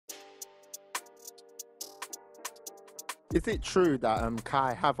Is it true that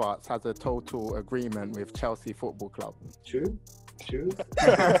Kai Havertz has a total agreement with Chelsea Football Club? True.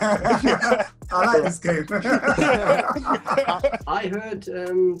 I like this game. I heard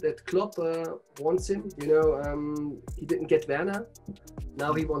that Klopp wants him. He didn't get Werner.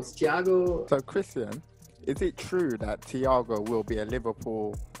 Now he wants Thiago. So, Christian, is it true that Thiago will be a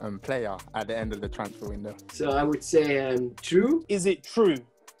Liverpool player at the end of the transfer window? So I would say true. Is it true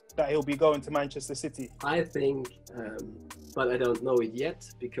that he'll be going to Manchester City? I think, but I don't know it yet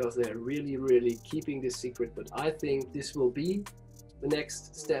because they're really, really keeping this secret. But I think this will be the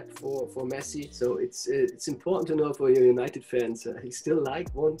next step for Messi. So it's important to know for your United fans. He still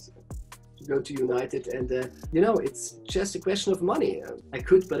wants to go to United, and it's just a question of money. I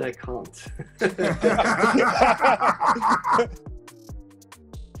could, but I can't.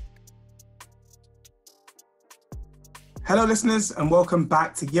 Hello, listeners, and welcome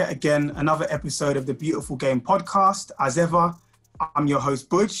back to yet again another episode of the Beautiful Game podcast. As ever, I'm your host,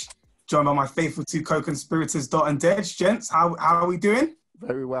 Budge, joined by my faithful two co-conspirators, Dot and Dej. Gents, how are we doing?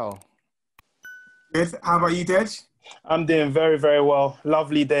 Very well. Good. How about you, Dej? I'm doing very, very well.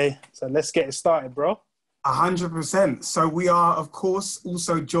 Lovely day. So let's get it started, bro. 100%. So we are, of course,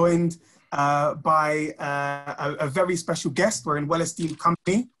 also joined by a very special guest. We're in well-esteemed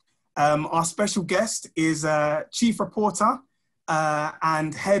company. Our special guest is chief reporter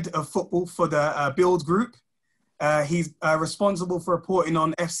and head of football for the Bild Group. He's responsible for reporting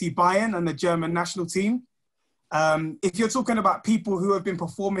on FC Bayern and the German national team. If you're talking about people who have been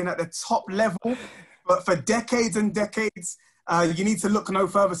performing at the top level, but for decades and decades, you need to look no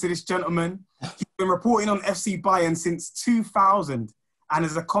further to this gentleman. He's been reporting on FC Bayern since 2000 and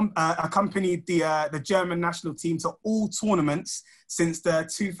has accompanied the German national team to all tournaments since the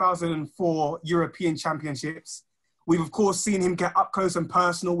 2004 European Championships. We've, of course, seen him get up close and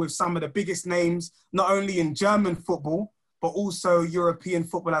personal with some of the biggest names, not only in German football, but also European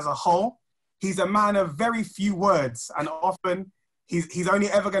football as a whole. He's a man of very few words, and often he's only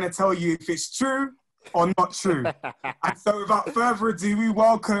ever going to tell you if it's true or not true. And so without further ado, we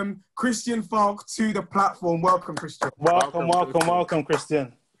welcome Christian Falk to the platform. Welcome, Christian. Welcome,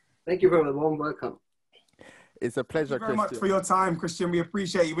 Christian. Thank you for the warm welcome. It's a pleasure, Thank you very Christian. much for your time, Christian. We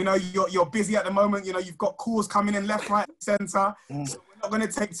appreciate you. We know you're busy at the moment. You know, you've got calls coming in left, right, and centre. So we're not going to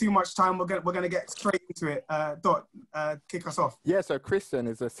take too much time. We're going to get straight into it. Dot, kick us off. Yeah, so Christian,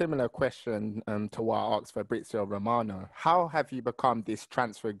 is a similar question to what I asked Fabrizio Romano. How have you become this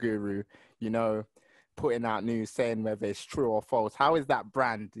transfer guru, putting out news saying whether it's true or false? How is that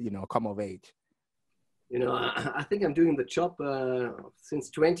brand, come of age? I think I'm doing the job since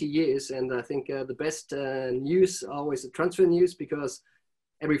 20 years, and I think the best news are always the transfer news, because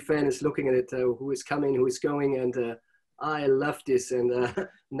every fan is looking at it, who is coming, who is going, and I love this. And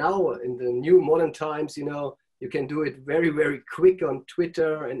now in the new modern times, you can do it very, very quick on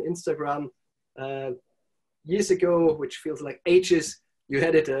Twitter and Instagram. Years ago, which feels like ages, you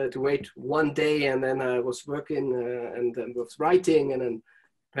had it to wait one day, and then I was working and was writing, and then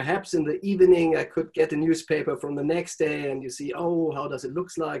perhaps in the evening I could get a newspaper from the next day, and you see, oh, how does it look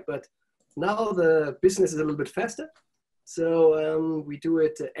like? But now the business is a little bit faster. So we do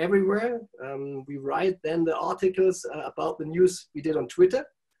it everywhere. We write then the articles about the news we did on Twitter.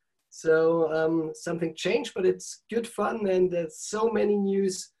 So something changed, but it's good fun, and there's so many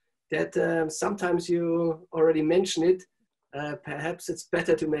news that sometimes you already mention it. Perhaps it's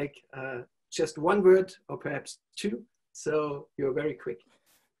better to make just one word or perhaps two. So you're very quick.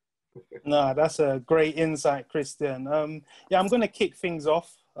 No, that's a great insight, Christian. I'm going to kick things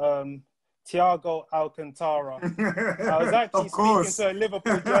off. Thiago Alcantara. I was actually speaking to a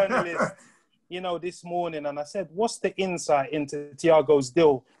Liverpool journalist, this morning, and I said, what's the insight into Thiago's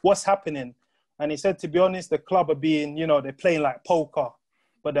deal? What's happening? And he said, to be honest, the club are being, they're playing like poker,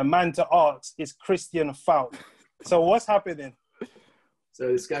 but the man to ask is Christian Falk. So what's happening? So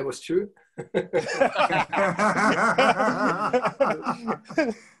this guy was true.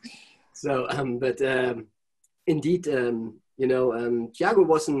 So, but indeed, Thiago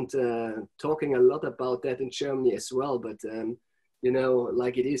wasn't talking a lot about that in Germany as well. But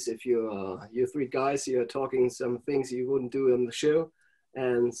like it is, if you're three guys, you're talking some things you wouldn't do on the show,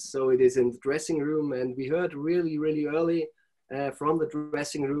 and so it is in the dressing room. And we heard really, really early from the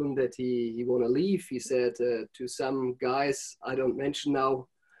dressing room that he want to leave. He said to some guys, I don't mention now,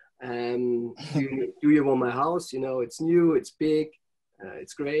 do you want my house? It's new, it's big,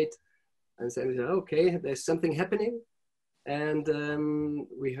 it's great. And so we said, okay, there's something happening. And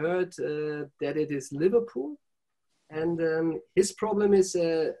we heard that it is Liverpool. And his problem is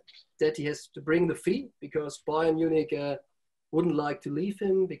that he has to bring the fee, because Bayern Munich wouldn't like to leave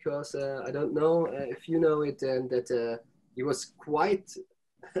him, because I don't know if you know it, and that he was quite,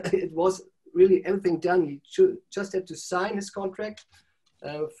 it was really everything done. He just had to sign his contract.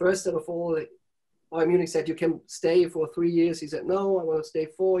 First of all, Bayern Munich said, you can stay for 3 years. He said, no, I want to stay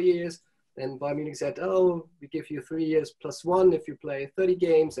 4 years. And Bayern Munich said, oh, we give you 3 years plus 1 if you play 30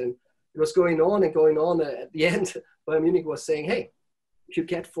 games. And it was going on and going on. At the end, Bayern Munich was saying, hey, if you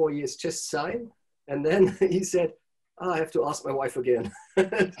get 4 years, just sign. And then he said, I have to ask my wife again.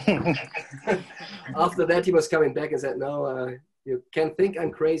 After that, he was coming back and said, no, you can think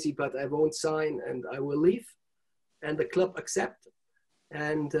I'm crazy, but I won't sign and I will leave. And the club accepted.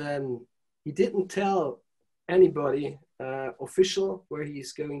 And he didn't tell anybody official where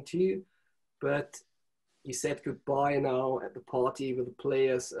he's going to, but he said goodbye now at the party with the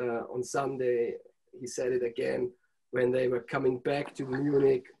players on Sunday. He said it again when they were coming back to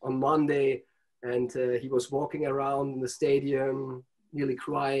Munich on Monday, and he was walking around in the stadium, nearly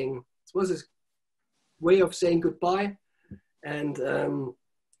crying. It was his way of saying goodbye. And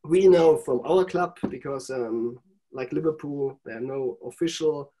we know from our club, because like Liverpool, there are no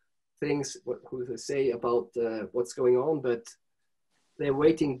official things who they say about what's going on, but they're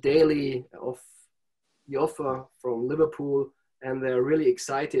waiting daily of the offer from Liverpool, and they're really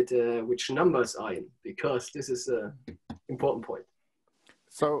excited which numbers are in, because this is an important point.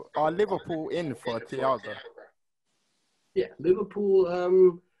 So are Liverpool in for Thiago? Yeah, Liverpool,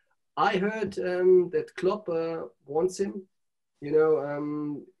 I heard that Klopp wants him. You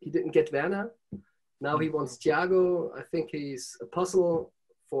know, he didn't get Werner. Now he wants Thiago. I think he's a puzzle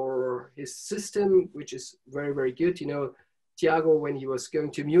for his system, which is very, very good. You know, Thiago, when he was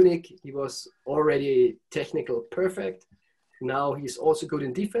going to Munich, he was already technical perfect. Now he's also good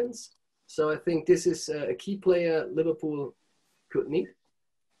in defense. So I think this is a key player Liverpool could need.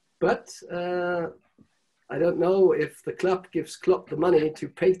 But I don't know if the club gives Klopp the money to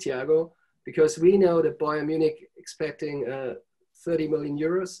pay Thiago, because we know that Bayern Munich expecting 30 million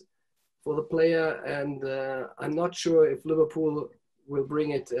euros for the player. And I'm not sure if Liverpool will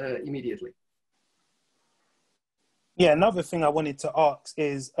bring it immediately. Yeah, another thing I wanted to ask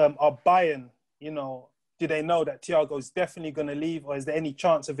is, are Bayern, you know, do they know that Thiago is definitely going to leave, or is there any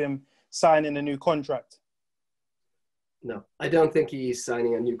chance of him signing a new contract? No, I don't think he's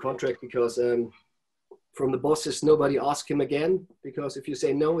signing a new contract, because from the bosses, nobody asked him again, because if you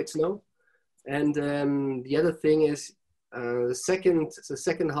say no, it's no. And the other thing is the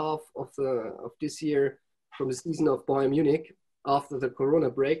second half of this year, from the season of Bayern Munich, after the Corona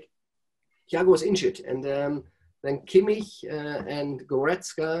break, Thiago was injured, and then Kimmich and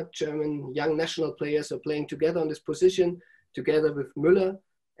Goretzka, German young national players, are playing together on this position, together with Müller,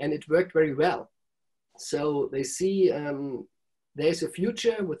 and it worked very well. So they see there's a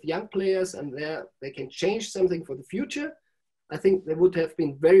future with young players, and they can change something for the future. I think they would have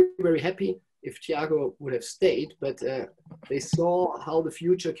been very, very happy if Thiago would have stayed, but they saw how the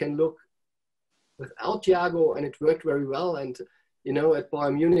future can look without Thiago, and it worked very well. And, you know, at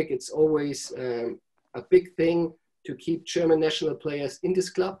Bayern Munich, it's always a big thing to keep German national players in this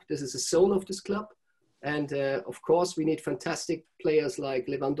club. This is the soul of this club. And of course, we need fantastic players like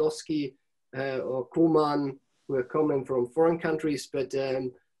Lewandowski or Koeman, who are coming from foreign countries. But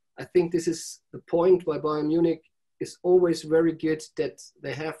I think this is the point why Bayern Munich is always very good, that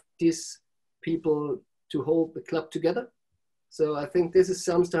they have these people to hold the club together. So I think this is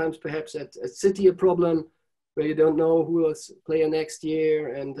sometimes perhaps at City a problem, where you don't know who will play next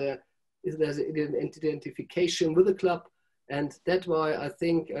year, and there's an identification with the club. And that's why I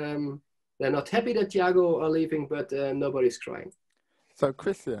think they're not happy that Thiago are leaving, but nobody's crying. So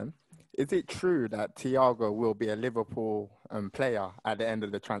Christian, is it true that Thiago will be a Liverpool player at the end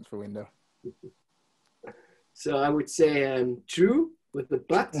of the transfer window? So I would say true, with the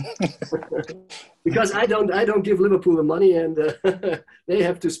but, because I don't give Liverpool the money, and they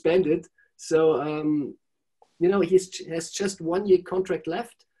have to spend it. So you know, he has just 1 year contract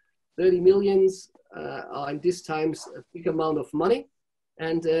left. 30 millions are in this times a big amount of money,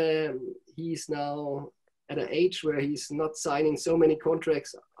 and he's now at an age where he's not signing so many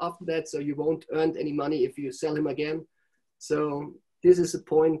contracts after that, so you won't earn any money if you sell him again. So this is a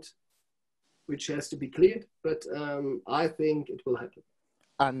point which has to be cleared, but I think it will happen.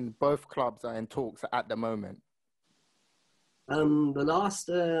 And both clubs are in talks at the moment?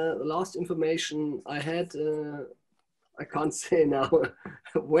 The last information I had, I can't say now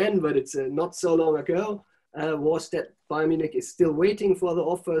when, but it's not so long ago, was that Bayern Munich is still waiting for the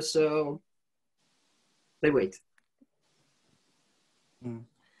offer, so they wait.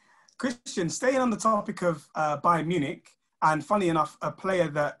 Christian, staying on the topic of Bayern Munich, and funny enough, a player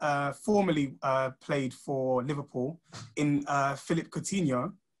that formerly played for Liverpool in Philippe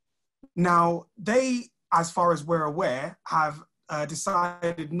Coutinho. Now, they as far as we're aware, have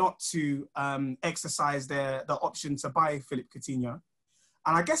decided not to exercise the option to buy Philippe Coutinho.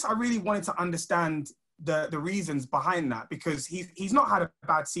 And I guess I really wanted to understand the reasons behind that, because he's not had a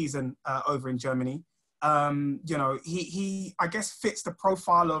bad season over in Germany. You know, he I guess fits the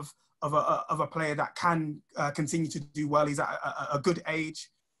profile of a player that can continue to do well. He's at a good age.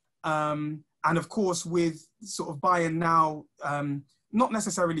 And of course, with sort of Bayern now, not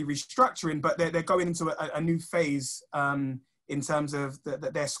necessarily restructuring, but they're going into a new phase in terms of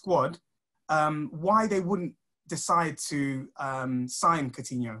their squad. Why they wouldn't decide to sign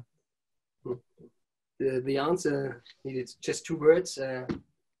Coutinho? The answer needed just 2 words,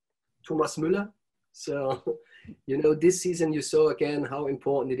 Thomas Müller. So, you know, this season you saw again how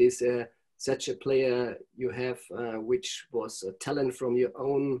important it is such a player you have, which was a talent from your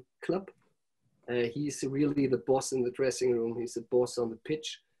own club. He's really the boss in the dressing room. He's the boss on the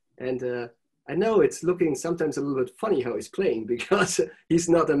pitch. And I know it's looking sometimes a little bit funny how he's playing, because he's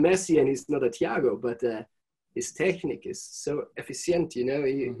not a Messi and he's not a Thiago, but his technique is so efficient, you know.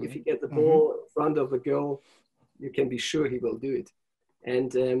 If you get the ball in front of the goal, you can be sure he will do it.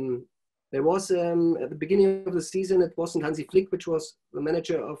 And there was, at the beginning of the season, it wasn't Hansi Flick, which was the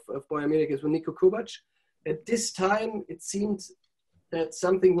manager of Bayern Munich, it was Niko Kovac. At this time, it seemed that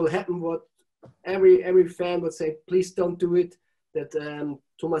something will happen, what every fan would say, please don't do it, that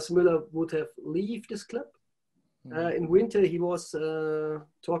Thomas Müller would have leave this club. In winter, he was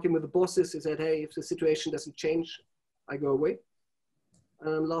talking with the bosses. He said, hey, if the situation doesn't change, I go away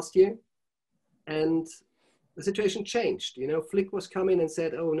last year. And the situation changed. You know, Flick was coming and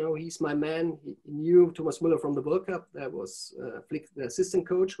said, oh, no, he's my man. He knew Thomas Müller from the World Cup. That was Flick, the assistant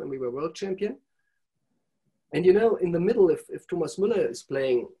coach when we were world champion. And, you know, in the middle, if Thomas Müller is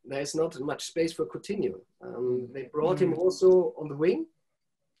playing, there's not much space for Coutinho. They brought him also on the wing,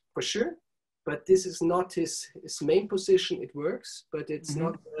 for sure. But this is not his main position. It works, but it's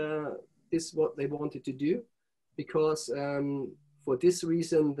not this what they wanted to do, because for this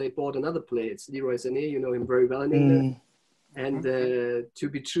reason they bought another player. It's Leroy Sané. You know him very well in England. And to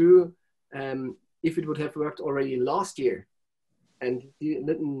be true, if it would have worked already last year, and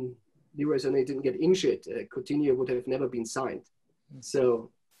Leroy Sané didn't get injured, Coutinho would have never been signed. So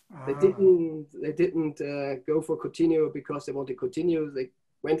they didn't go for Coutinho because they wanted Coutinho. They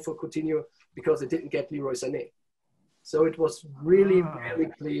went for Coutinho because they didn't get Leroy Sané. So it was really, really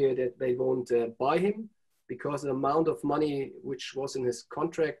clear that they won't buy him, because the amount of money which was in his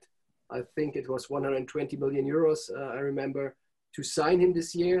contract, I think it was 120 million euros, I remember, to sign him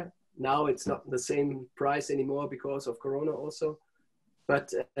this year. Now it's not the same price anymore because of Corona also.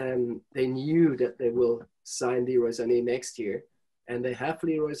 But they knew that they will sign Leroy Sané next year. And they have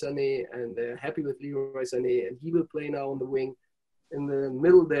Leroy Sané, and they're happy with Leroy Sané, and he will play now on the wing. In the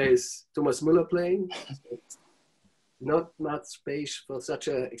middle, there is Thomas Müller playing. Not much space for such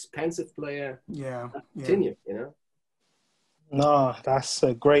an expensive player. Continue, you know. No, that's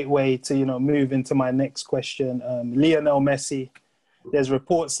a great way to, you know, move into my next question. Lionel Messi, there's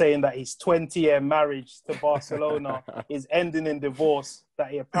reports saying that his 20-year marriage to Barcelona is ending in divorce,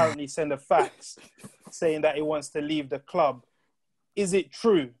 that he apparently sent a fax saying that he wants to leave the club. Is it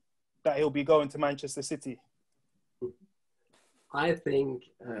true that he'll be going to Manchester City? I think,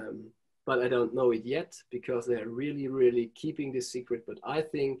 but I don't know it yet, because they're really, really keeping this secret. But I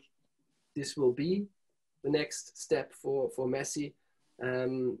think this will be the next step for Messi.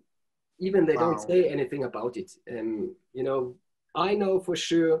 Even they don't say anything about it. You know, I know for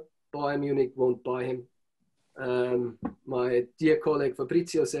sure Bayern Munich won't buy him. My dear colleague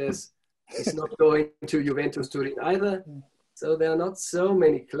Fabrizio says he's not going to Juventus Turin either. So there are not so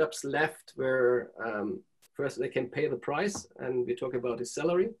many clubs left where first they can pay the price, and we talk about his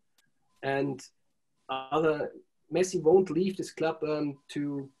salary. And Messi won't leave this club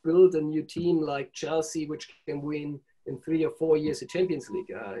to build a new team like Chelsea, which can win in 3 or 4 years the Champions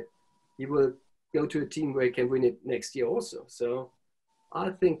League. He will go to a team where he can win it next year also. So I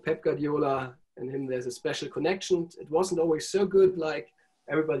think Pep Guardiola and him, there's a special connection. It wasn't always so good like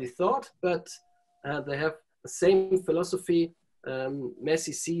everybody thought, but they have the same philosophy.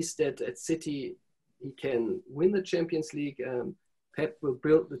 Messi sees that at City he can win the Champions League. Pep will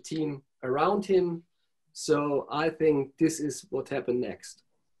build the team around him. So I think this is what happened next.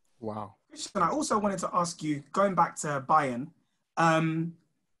 Wow. Christian, I also wanted to ask you, going back to Bayern,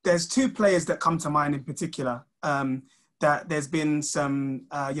 there's 2 players that come to mind in particular, that there's been some,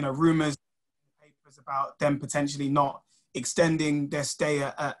 rumours in papers about them potentially not extending their stay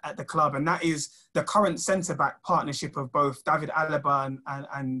at the club. And that is the current centre-back partnership of both David Alaba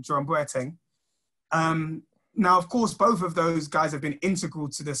and Jerome Boateng. Now, of course, both of those guys have been integral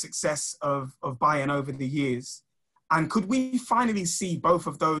to the success of Bayern over the years. And could we finally see both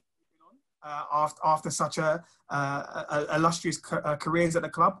of those after such illustrious careers at the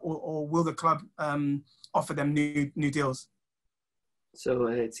club, or will the club offer them new deals? So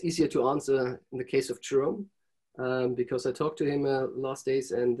it's easier to answer in the case of Jerome, because I talked to him last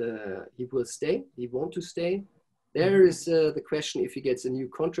days, and he will stay. He wants to stay. There is the question if he gets a new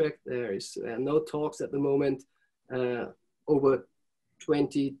contract. There is no talks at the moment over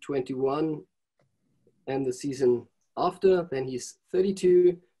 2021 and the season after. Then he's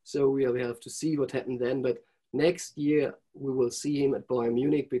 32, so we have to see what happened then. But next year we will see him at Bayern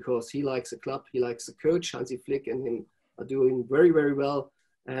Munich because he likes the club, he likes the coach. Hansi Flick and him are doing very, very well.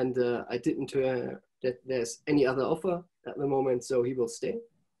 And I didn't hear that there's any other offer at the moment, so he will stay.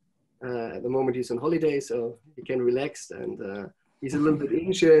 At the moment he's on holiday, so he can relax, and he's a little bit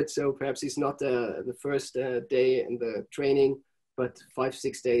injured, so perhaps he's not the first day in the training, but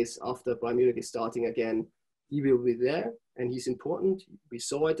 5-6 days after Bayern Munich is starting again, he will be there, and he's important. We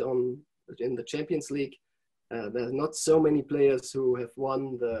saw it in the Champions League. There are not so many players who have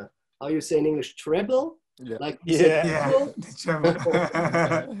won the, how you say in English, treble? Yeah. Like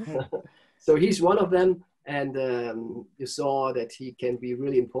So he's one of them. And you saw that he can be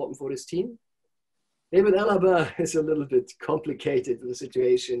really important for this team. David Alaba is a little bit complicated, the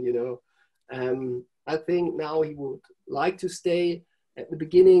situation, you know. I think now he would like to stay. At the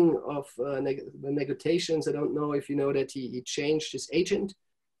beginning of the negotiations, I don't know if you know that he changed his agent.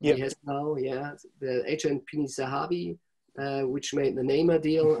 Yep. He has now, the agent Pini Zahavi, which made the Neymar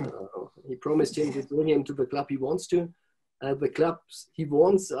deal. He promised him to bring him to the club he wants to. The clubs he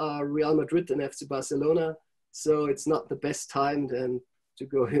wants are Real Madrid and FC Barcelona, so it's not the best time then to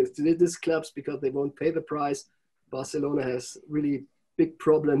go to these clubs because they won't pay the price. Barcelona has really big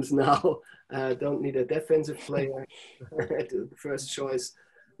problems now. Don't need a defensive player at the first choice.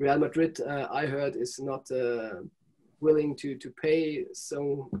 Real Madrid, I heard, is not willing to pay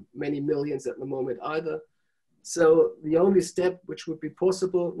so many millions at the moment either. So the only step which would be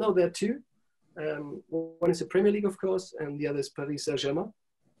possible, no, there are two. One is the Premier League, of course, and the other is Paris Saint-Germain.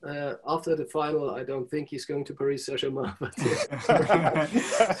 After the final, I don't think he's going to Paris Saint-Germain. But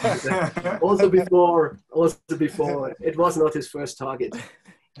also before, it was not his first target.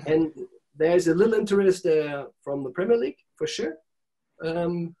 And there's a little interest from the Premier League, for sure.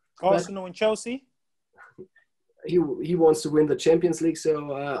 Arsenal and Chelsea? He wants to win the Champions League,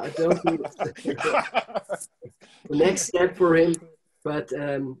 so I don't think it's the next step for him. But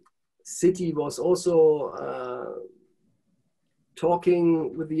City was also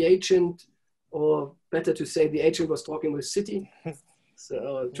talking with the agent, or better to say the agent was talking with City.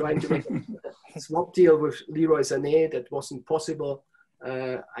 So trying to make a swap deal with Leroy Sané, that wasn't possible.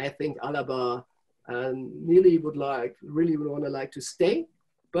 I think Alaba really would like to stay,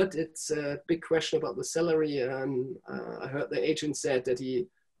 but it's a big question about the salary. I heard the agent said that he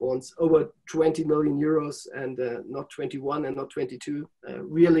wants over 20 million euros and not 21 and not 22,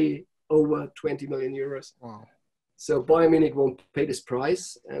 really over 20 million euros. Wow. So Bayern Munich won't pay this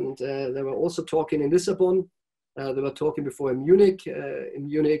price. And they were also talking in Lisbon. They were talking before in Munich. In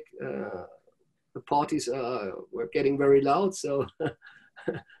Munich, the parties were getting very loud. So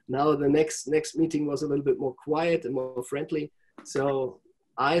now the next meeting was a little bit more quiet and more friendly. So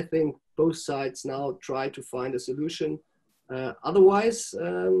I think both sides now try to find a solution. Otherwise,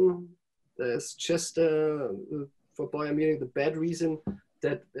 there's just for Bayern Munich the bad reason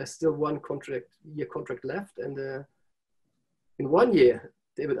that there's still one year contract left, and in 1 year,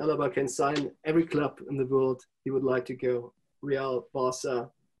 David Alaba can sign every club in the world he would like to go, Real, Barca,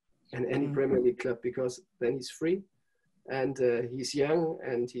 and any Premier League club, because then he's free, and he's young,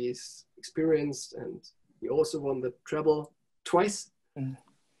 and he's experienced, and he also won the treble twice.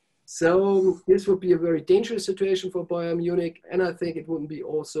 So this would be a very dangerous situation for Bayern Munich, and I think it wouldn't be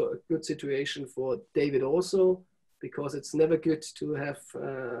also a good situation for David also, because it's never good to have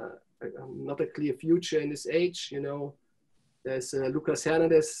not a clear future in this age. You know, there's Lucas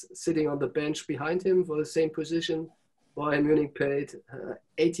Hernandez sitting on the bench behind him for the same position. Bayern Munich paid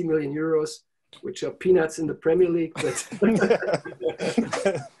 80 million euros, which are peanuts in the Premier League,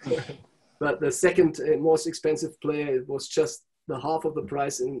 but the second most expensive player was just the half of the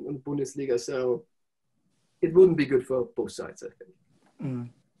price in the Bundesliga. So it wouldn't be good for both sides, I think.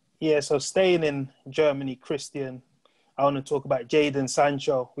 Yeah, so staying in Germany, Christian, I want to talk about Jadon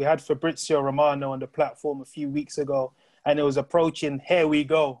Sancho. We had Fabrizio Romano on the platform a few weeks ago, and it was approaching, here we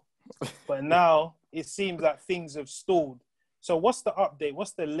go. But now it seems like things have stalled. So what's the update?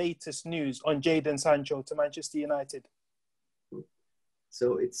 What's the latest news on Jadon Sancho to Manchester United?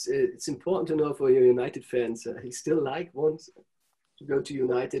 So it's important to know for your United fans. He still wants to go to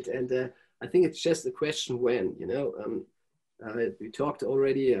United, and I think it's just a question when. We talked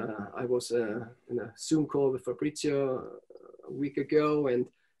already. I was in a Zoom call with Fabrizio a week ago, and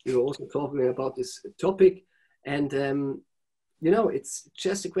we were also talking about this topic. And it's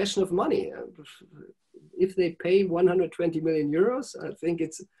just a question of money. If they pay 120 million euros, I think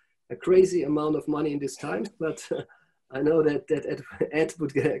it's a crazy amount of money in this time. But I know that Ed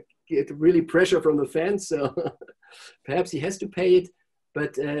would get really pressure from the fans, so perhaps he has to pay it.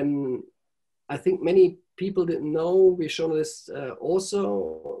 But I think many people didn't know, we journalists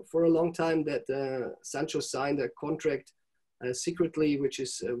also for a long time, that Sancho signed a contract secretly, which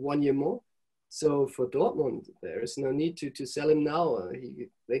is 1 year more. So for Dortmund, there is no need to sell him now.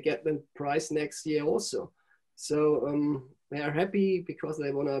 They get the price next year also. So they are happy because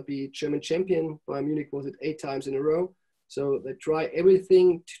they want to be German champion. Bayern Munich was it 8 times in a row. So they try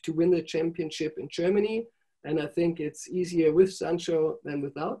everything to win the championship in Germany. And I think it's easier with Sancho than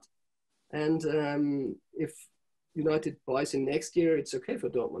without. And if United buys him next year, it's okay for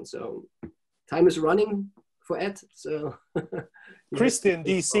Dortmund. So time is running for Ed. So Christian,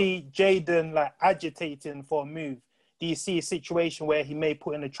 do you see Jadon like agitating for a move? Do you see a situation where he may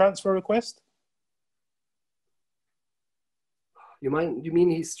put in a transfer request? You mean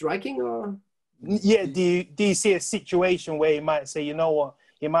he's striking, or? Yeah, do you see a situation where he might say, you know what,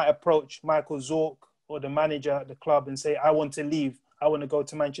 he might approach Michael Zorc or the manager at the club and say, I want to leave. I want to go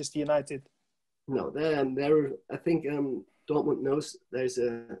to Manchester United. No, I think Dortmund knows there's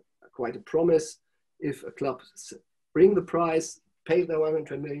quite a promise. If a club bring the price, pay the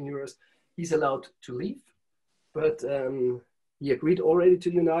 120 million euros, he's allowed to leave. But he agreed already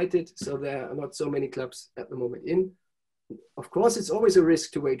to United, so there are not so many clubs at the moment in. Of course, it's always a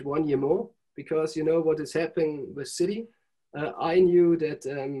risk to wait 1 year more, because you know what is happening with City. I knew that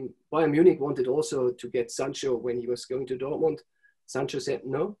Bayern Munich wanted also to get Sancho when he was going to Dortmund. Sancho said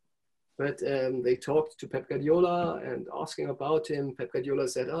no, but they talked to Pep Guardiola and asking about him. Pep Guardiola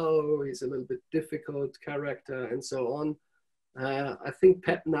said, oh, he's a little bit difficult character and so on. I think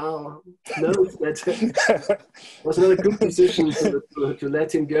Pep now knows that it was not a good decision to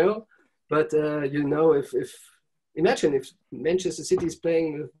let him go. But, imagine if Manchester City is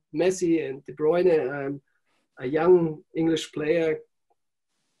playing with Messi and De Bruyne, a young English player,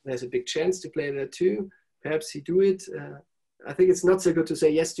 there's a big chance to play there too. Perhaps he do it. I think it's not so good to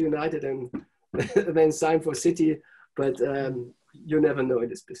say yes to United and then sign for City, but you never know in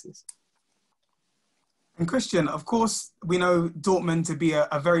this business. And Christian, of course, we know Dortmund to be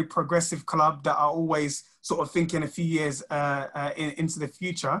a very progressive club that are always sort of thinking a few years into the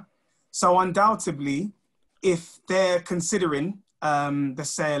future. So undoubtedly, if they're considering the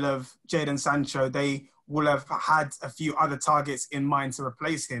sale of Jadon Sancho, they will have had a few other targets in mind to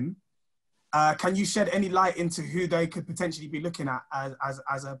replace him. Can you shed any light into who they could potentially be looking at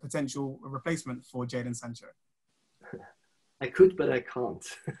as a potential replacement for Jadon Sancho? I could, but I can't.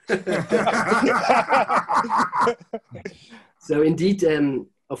 So indeed,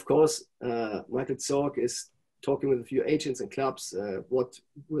 of course, Michael Zorc is talking with a few agents and clubs what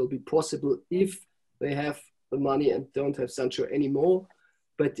will be possible if they have the money and don't have Sancho anymore.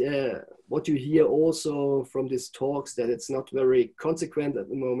 But what you hear also from these talks, that it's not very consequent at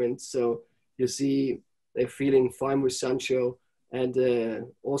the moment. So you see they're feeling fine with Sancho. And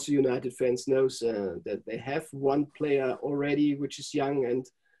also United fans knows that they have one player already, which is young and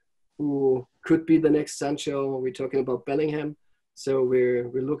who could be the next Sancho. We're talking about Bellingham. So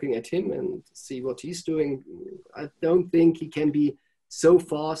we're looking at him and see what he's doing. I don't think he can be so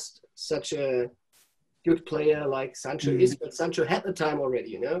fast, such a good player like Sancho is, but Sancho had the time already,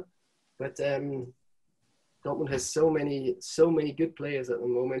 you know. But Dortmund has so many good players at the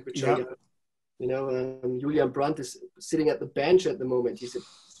moment, which are young. You know, Julian Brandt is sitting at the bench at the moment. He's a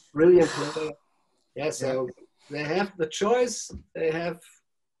brilliant player. Yeah, so they have the choice, they have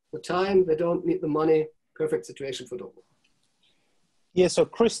the time, they don't need the money. Perfect situation for Dortmund. Yeah, so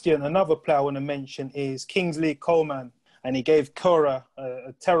Christian, another player I want to mention is Kingsley Coman, and he gave Cora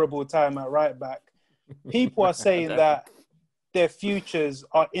a terrible time at right back. People are saying that their futures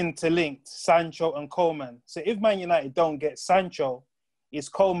are interlinked, Sancho and Coman. So if Man United don't get Sancho, is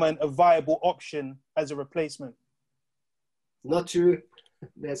Coman a viable option as a replacement? Not true.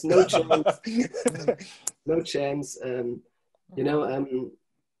 There's no chance. No chance. Bayern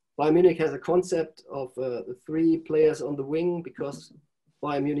Munich has a concept of the 3 players on the wing, because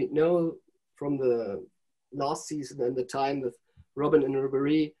Bayern Munich know from the last season and the time with Robben and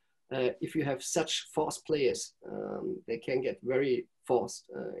Ribéry, if you have such fast players, they can get very fast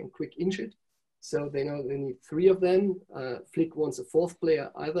and quick injured. So they know they need 3 of them. Flick wants a 4th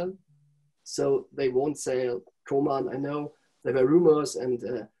player either. So they won't sell Coman. I know there were rumors,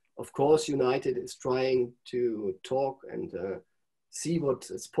 and of course United is trying to talk and see what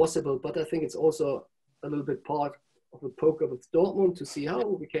is possible. But I think it's also a little bit part of the poker with Dortmund to see how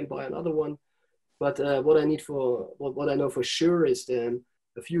we can buy another one. But what I know for sure is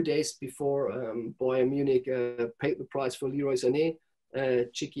a few days before Bayern Munich paid the price for Leroy Sané,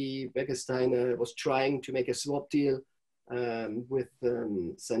 Chicky Beckestein was trying to make a swap deal with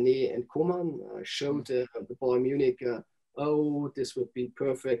Sané and Coman. Showed the Bayern Munich, oh, this would be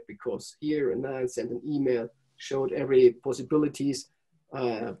perfect because here and now, sent an email, showed every possibilities.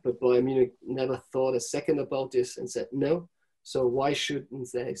 But Bayern Munich never thought a second about this and said no. So why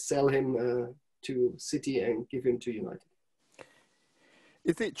shouldn't they sell him to City and give him to United?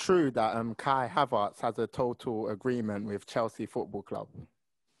 Is it true that Kai Havertz has a total agreement with Chelsea Football Club?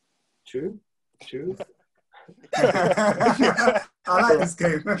 True. I like this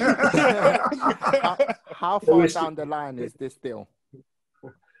game. How far down the line is this deal?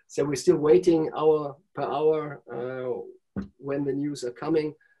 So we're still waiting hour per hour when the news are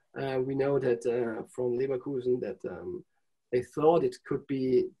coming. We know that from Leverkusen that they thought it could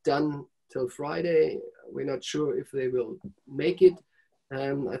be done till Friday. We're not sure if they will make it.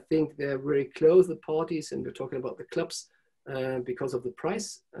 I think they're very close, the parties, and we're talking about the clubs because of the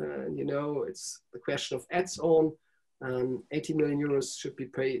price. It's the question of ads on. 80 million euros should be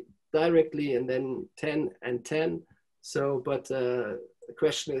paid directly, and then 10 and 10. So, but the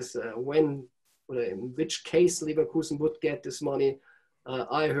question is when, in which case Leverkusen would get this money.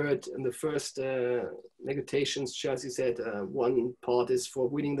 I heard in the first negotiations, Chelsea said one part is for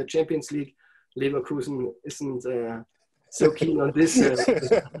winning the Champions League. Leverkusen isn't so keen on this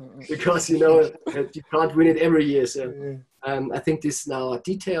because you can't win it every year. So I think this now are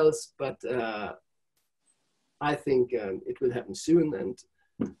details, but I think it will happen soon. And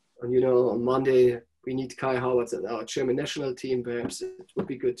on Monday we need Kai Havertz at our German national team. Perhaps it would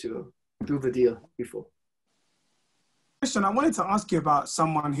be good to do the deal before. Christian, I wanted to ask you about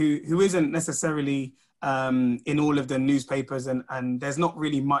someone who isn't necessarily in all of the newspapers and there's not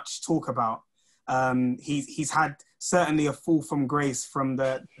really much talk about. He's had certainly a fall from grace from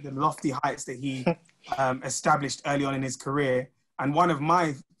the lofty heights that he established early on in his career. And one of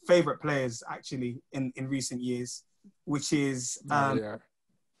my favorite players actually in recent years, which is a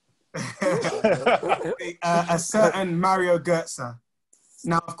certain Mario Götze.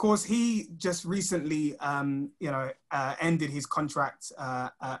 Now, of course, he just recently, ended his contract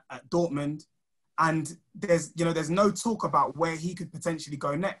at Dortmund, and there's no talk about where he could potentially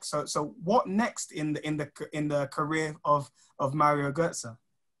go next. So what next in the career of Mario Götze?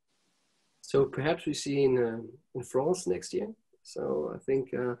 So perhaps we see in France next year. So I think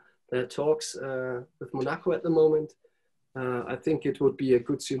there are talks with Monaco at the moment. I think it would be a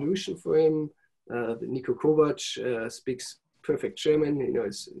good solution for him. Niko Kovac speaks perfect German.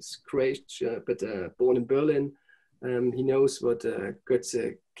 He's Croatian, but born in Berlin. He knows what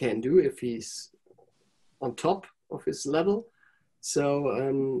Götze can do if he's on top of his level.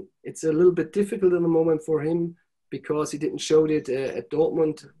 So it's a little bit difficult in the moment for him because he didn't show it at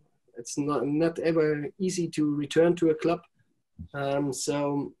Dortmund. It's not ever easy to return to a club.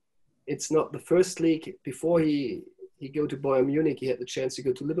 So it's not the first league. Before he go to Bayern Munich, he had the chance to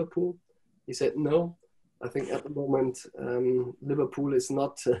go to Liverpool. He said no. I think at the moment, Liverpool is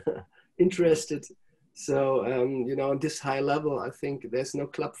not interested. So, on this high level, I think there's no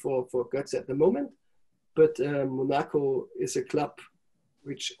club for Götze at the moment. But Monaco is a club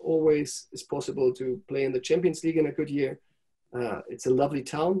which always is possible to play in the Champions League in a good year. It's a lovely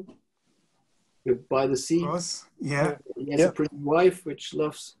town. You're by the sea. Of course. Yeah. He has a pretty wife which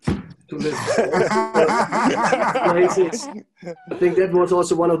loves to live. I think that was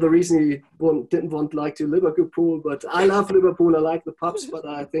also one of the reasons he didn't want like to Liverpool. But I love Liverpool. I like the pubs. But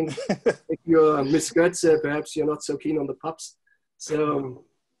I think if you're Miss Götze, perhaps you're not so keen on the pubs. So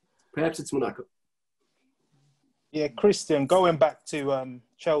perhaps it's Monaco. Yeah, Christian, going back to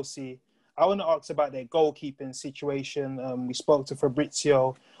Chelsea, I want to ask about their goalkeeping situation. We spoke to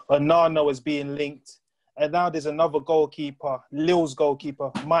Fabrizio. Onana was being linked. And now there's another goalkeeper, Lille's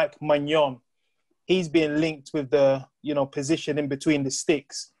goalkeeper, Mike Maignan. He's being linked with the, position in between the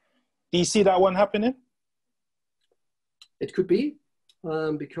sticks. Do you see that one happening? It could be,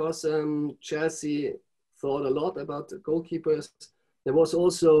 because Chelsea thought a lot about the goalkeepers. There was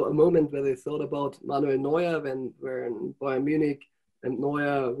also a moment where they thought about Manuel Neuer when Bayern Munich and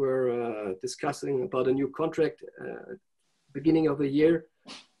Neuer were discussing about a new contract beginning of the year.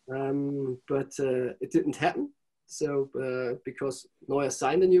 But it didn't happen. So because Neuer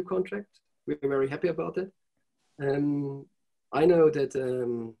signed a new contract we're very happy about it. I know that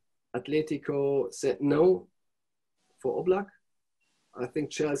Atletico said no for Oblak. I think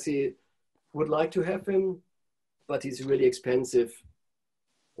Chelsea would like to have him, but he's really expensive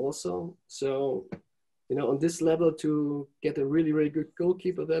also. So, you know, on this level to get a really, really good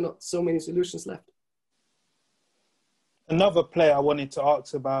goalkeeper, there are not so many solutions left. Another player I wanted to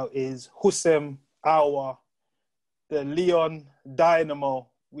ask about is Houssem Aouar, the Lyon Dynamo.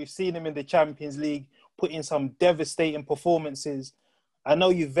 We've seen him in the Champions League, put in some devastating performances. I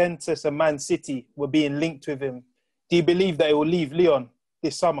know Juventus and Man City were being linked with him. Do you believe that he will leave Lyon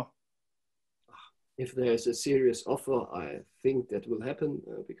this summer? If there's a serious offer, I think that will happen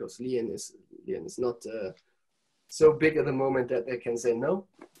because Lyon is not so big at the moment that they can say no.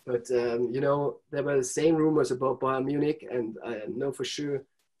 But, you know, there were the same rumors about Bayern Munich, and I know for sure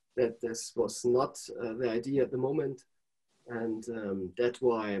that this was not the idea at the moment. And that's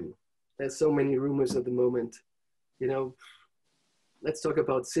why there's so many rumors at the moment. You know, let's talk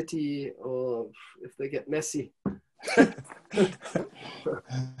about City, or if they get Messi.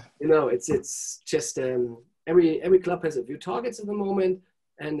 You know, it's just every club has a few targets at the moment,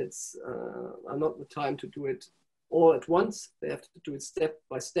 and it's not the time to do it all at once. They have to do it step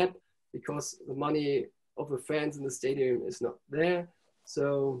by step because the money of the fans in the stadium is not there.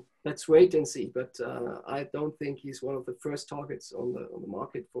 So let's wait and see. But I don't think he's one of the first targets on the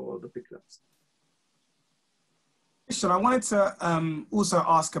market for the big clubs. Christian, I wanted to also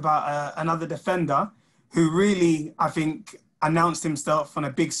ask about another defender who really, I think, announced himself on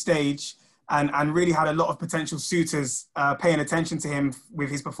a big stage and really had a lot of potential suitors paying attention to him with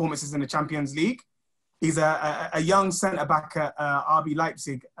his performances in the Champions League. He's a young centre-back at RB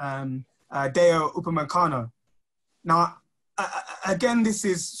Leipzig, Deo Upamecano. Now, again, this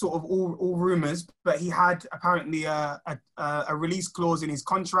is sort of all rumours, but he had apparently a release clause in his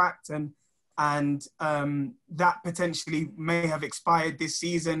contract, and that potentially may have expired this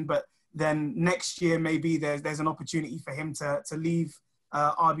season, but then next year maybe there's an opportunity for him to leave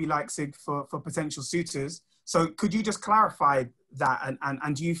RB Leipzig for potential suitors. So could you just clarify that,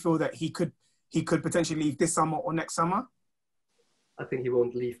 and do you feel that he could potentially leave this summer or next summer? I think he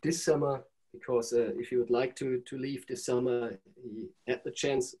won't leave this summer because if he would like to leave this summer, he had the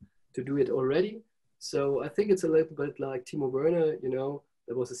chance to do it already. So I think it's a little bit like Timo Werner, you know,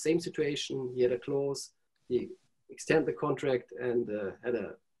 there was the same situation. He had a clause, he extended the contract and had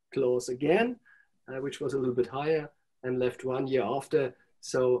a clause again, which was a little bit higher, and left 1 year after.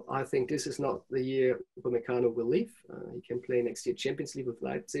 So I think this is not the year Upamecano will leave. He can play next year Champions League with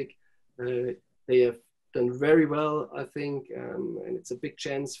Leipzig. They have done very well, I think, and it's a big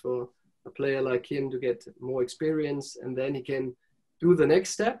chance for a player like him to get more experience, and then he can do the next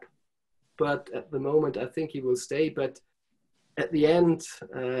step. But at the moment, I think he will stay. But at the end,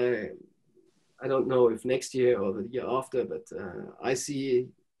 I don't know if next year or the year after, but I see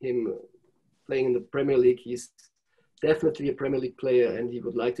him playing in the Premier League. He's definitely a Premier League player, and he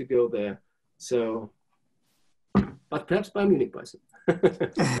would like to go there. So, but perhaps Bayern Munich buys him.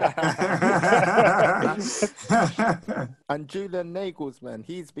 And Julian Nagelsmann,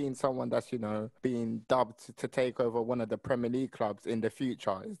 he's been someone that's, you know, been dubbed to take over one of the Premier League clubs in the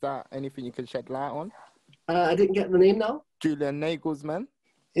future. Is that anything you can shed light on? I didn't get the name now. Julian Nagelsmann.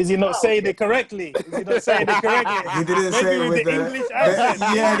 Is he not saying it correctly? Is he not saying it correctly? He didn't say it with the English accent.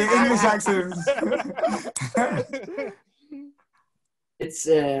 Yeah, the English accent. It's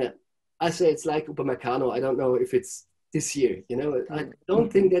I say it's like Upamecano. I don't know if it's this year. You know, I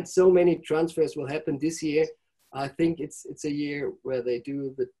don't think that so many transfers will happen this year. I think it's a year where they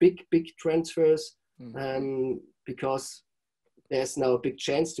do the big transfers, because there's now a big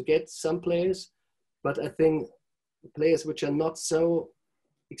chance to get some players. But I think players which are not so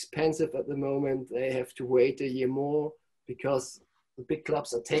expensive at the moment, they have to wait a year more because the big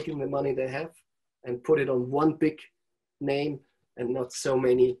clubs are taking the money they have and put it on one big name and not so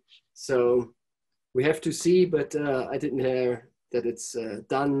many. So we have to see, but I didn't hear that it's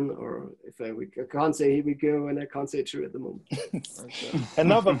done, or if I can't say here we go, and I can't say true at the moment.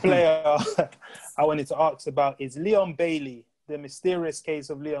 Another player I wanted to ask about is Leon Bailey, the mysterious case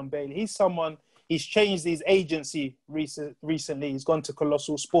of Leon Bailey. He's someone, he's changed his agency recently. He's gone to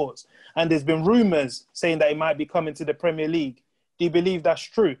Colossal Sports, and there's been rumours saying that he might be coming to the Premier League. Do you believe that's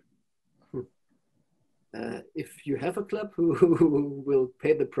true? If you have a club who will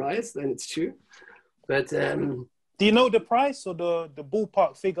pay the price, then it's true. But do you know the price or the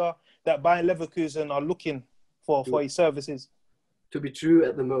ballpark figure that Bayern Leverkusen are looking for his services? To be true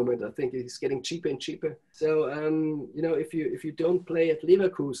at the moment, I think it's getting cheaper and cheaper. So you know, if you don't play at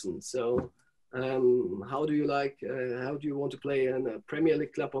Leverkusen, so how do you want to play in a Premier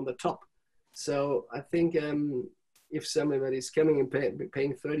League club on the top? So I think if somebody is coming and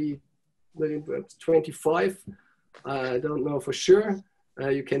paying 30 million, 25, I don't know for sure.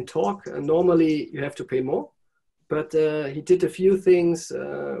 You can talk. Normally, you have to pay more. But he did a few things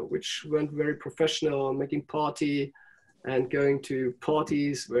which weren't very professional, making party and going to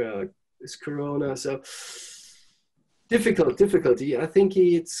parties where it's Corona. So difficulty. I think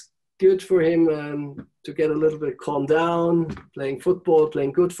it's good for him to get a little bit calmed down, playing football,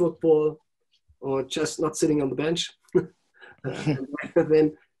 playing good football, or just not sitting on the bench.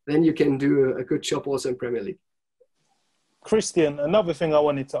 Then you can do a good job also in Premier League. Christian, another thing I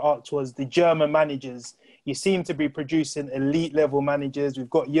wanted to ask was the German managers. You seem to be producing elite level managers. We've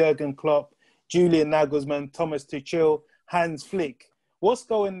got Jurgen Klopp, Julian Nagelsmann, Thomas Tuchel, Hans Flick. What's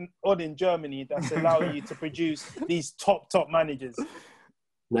going on in Germany that's allowing you to produce these top managers?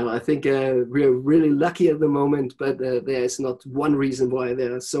 No, I think we are really lucky at the moment, but there is not one reason why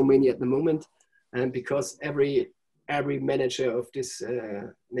there are so many at the moment. And because every manager of these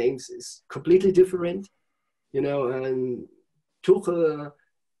names is completely different. You know, and Tuchel,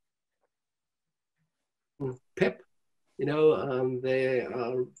 Pep, you know, they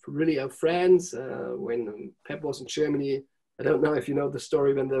are really our friends. When Pep was in Germany, I don't know if you know the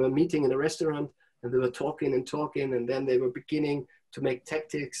story, when they were meeting in a restaurant and they were talking, and then they were beginning to make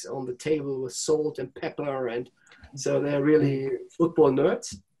tactics on the table with salt and pepper. And so they're really football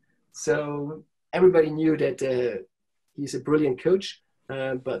nerds. So everybody knew that he's a brilliant coach.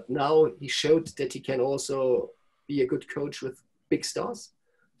 But now he showed that he can also be a good coach with big stars.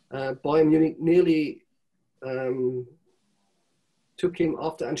 Bayern Munich nearly took him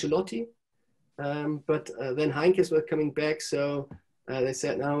after Ancelotti, but then Heinkes were coming back. So they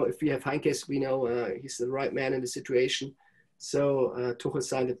said, now if we have Heinkes, we know he's the right man in the situation. So Tuchel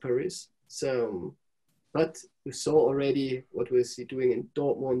signed at Paris. So, but we saw already what was he doing in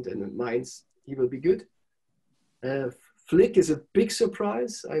Dortmund and in Mainz. He will be good. Flick is a big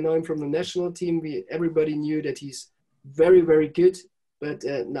surprise. I know him from the national team. Everybody knew that he's very, very good, but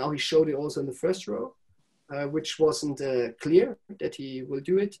now he showed it also in the first row, which wasn't clear that he will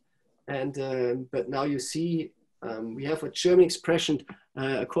do it. And but now you see, we have a German expression.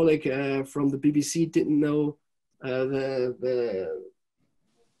 A colleague from the BBC didn't know the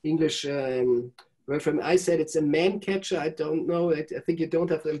English word from. I said it's a man catcher. I don't know. I think you don't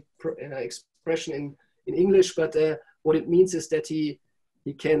have the expression in English, but what it means is that he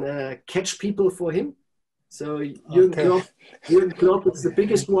can catch people for him. So Jurgen Klopp is the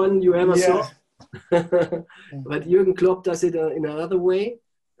biggest one you ever saw. But Jurgen Klopp does it in another way,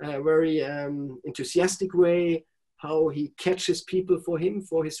 very enthusiastic way, how he catches people for him,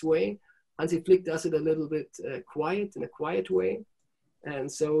 for his way. Hansi Flick does it a little bit in a quiet way.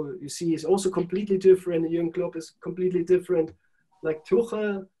 And so you see he's also completely different. Jurgen Klopp is completely different, like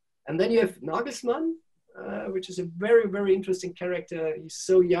Tuchel. And then you have Nagelsmann, which is a very, very interesting character. He's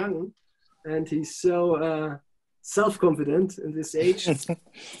so young and he's so self-confident in this age.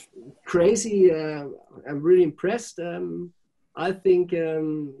 Crazy. I'm really impressed. I think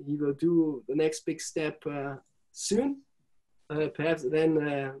he will do the next big step soon. Perhaps then,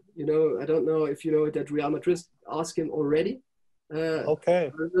 I don't know if you know that Real Madrid asked him already a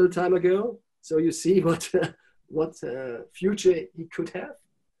little time ago. So you see what future he could have.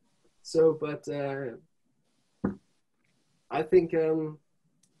 So, but I think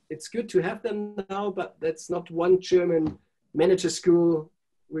it's good to have them now, but that's not one German manager school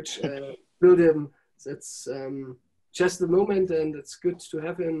which built him. That's just the moment, and it's good to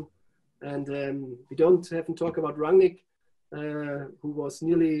have him. And we haven't talked about Rangnick, who was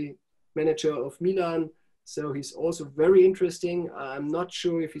nearly manager of Milan. So he's also very interesting. I'm not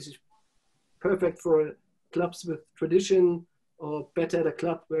sure if he's perfect for clubs with tradition or better at a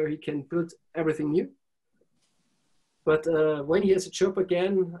club where he can build everything new. But when he has a job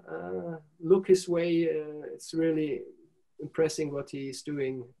again, look his way. It's really impressive what he's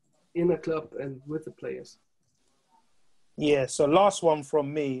doing in a club and with the players. Yeah, so last one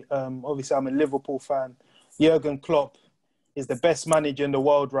from me. Obviously, I'm a Liverpool fan. Jurgen Klopp is the best manager in the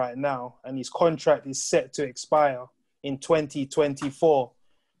world right now, and his contract is set to expire in 2024.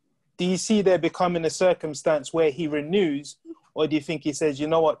 Do you see there becoming a circumstance where he renews, or do you think he says, you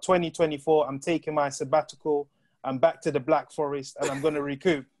know what, 2024, I'm taking my sabbatical, I'm back to the Black Forest, and I'm going to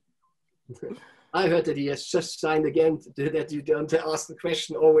recoup? I heard that he has just signed again, that you don't ask the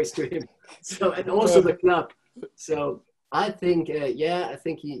question always to him. So, and also the club. So I think, I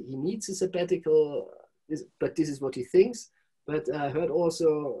think he needs a sabbatical, but this is what he thinks. But I heard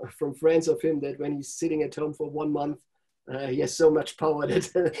also from friends of him that when he's sitting at home for 1 month, he has so much power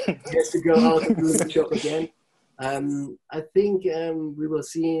that he has to go out and do the job again. I think we will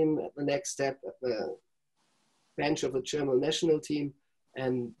see him at the next step at the bench of the German national team,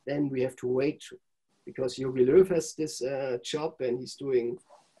 and then we have to wait because Jogi Löw has this job and he's doing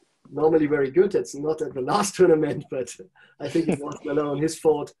normally very good. It's not at the last tournament, but I think it was alone his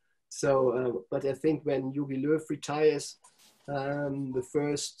fault. So, but I think when Jogi Löw retires, the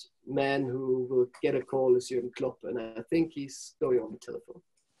first man who will get a call is Jürgen Klopp, and I think he's going on the telephone.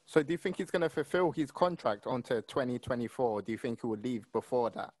 So do you think he's going to fulfill his contract until 2024? Or do you think he will leave before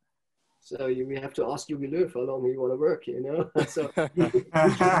that? So we have to ask Jogi Löw how long he want to work, you know? So,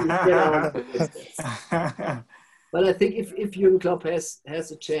 but I think if Jürgen Klopp has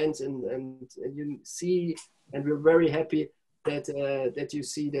a chance and you see, and we're very happy that you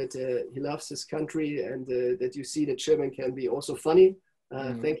see that he loves his country and that you see that German can be also funny.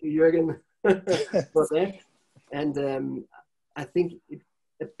 Thank you, Jürgen, for that. And I think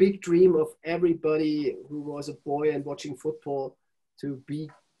a big dream of everybody who was a boy and watching football to be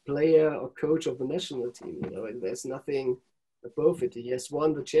player or coach of the national team, you know, and there's nothing above it. He has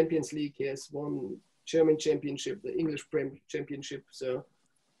won the Champions League, he has won German championship, the English championship. So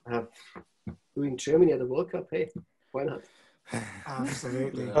doing Germany at the World Cup, hey, why not?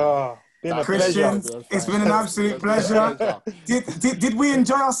 Absolutely. Been a Christian, pleasure. it's been an absolute pleasure. Did we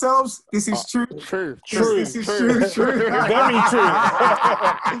enjoy ourselves? This is true. True. This is true. Very true.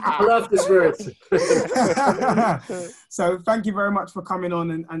 I love this word. So thank you very much for coming on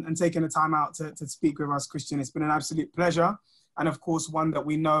and taking the time out to speak with us, Christian. It's been an absolute pleasure. And of course, one that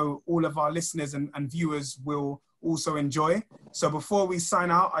we know all of our listeners and viewers will also enjoy. So before we sign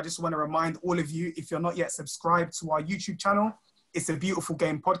out, I just want to remind all of you, if you're not yet subscribed to our YouTube channel, it's a Beautiful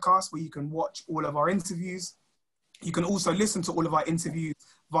Game podcast where you can watch all of our interviews. You can also listen to all of our interviews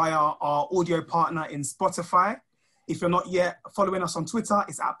via our audio partner in Spotify. If you're not yet following us on Twitter,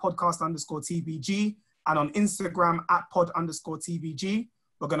 it's at podcast_TBG, and on Instagram at pod_TBG.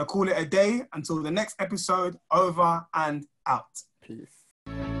 We're going to call it a day until the next episode. Over and out. Peace.